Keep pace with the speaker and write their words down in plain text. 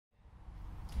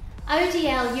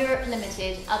ODL Europe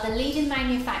Limited are the leading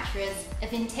manufacturers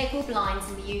of integral blinds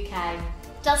in the UK.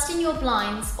 Dusting your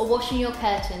blinds or washing your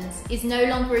curtains is no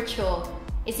longer a chore,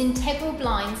 as integral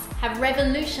blinds have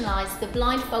revolutionised the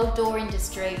blindfold door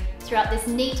industry throughout this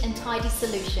neat and tidy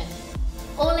solution.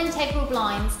 All integral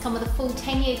blinds come with a full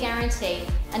 10-year guarantee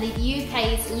and are the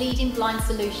UK's leading blind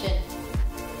solution.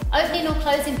 Opening or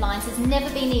closing blinds has never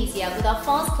been easier with our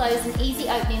fast close and easy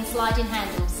opening and sliding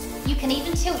handles. You can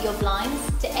even tilt your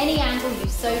blinds to any angle you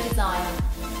so desire.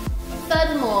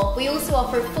 Furthermore, we also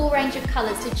offer a full range of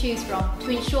colours to choose from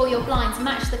to ensure your blinds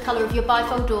match the colour of your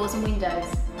bifold doors and windows.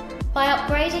 By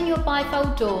upgrading your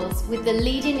bifold doors with the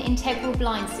leading integral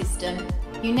blind system,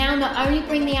 you now not only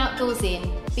bring the outdoors in,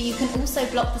 but you can also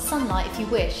block the sunlight if you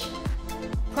wish.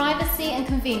 Privacy and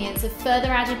convenience are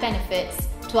further added benefits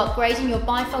to upgrading your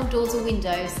bifold doors or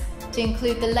windows to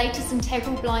include the latest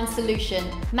integral blind solution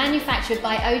manufactured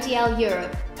by ODL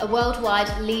Europe, a worldwide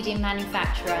leading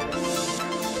manufacturer.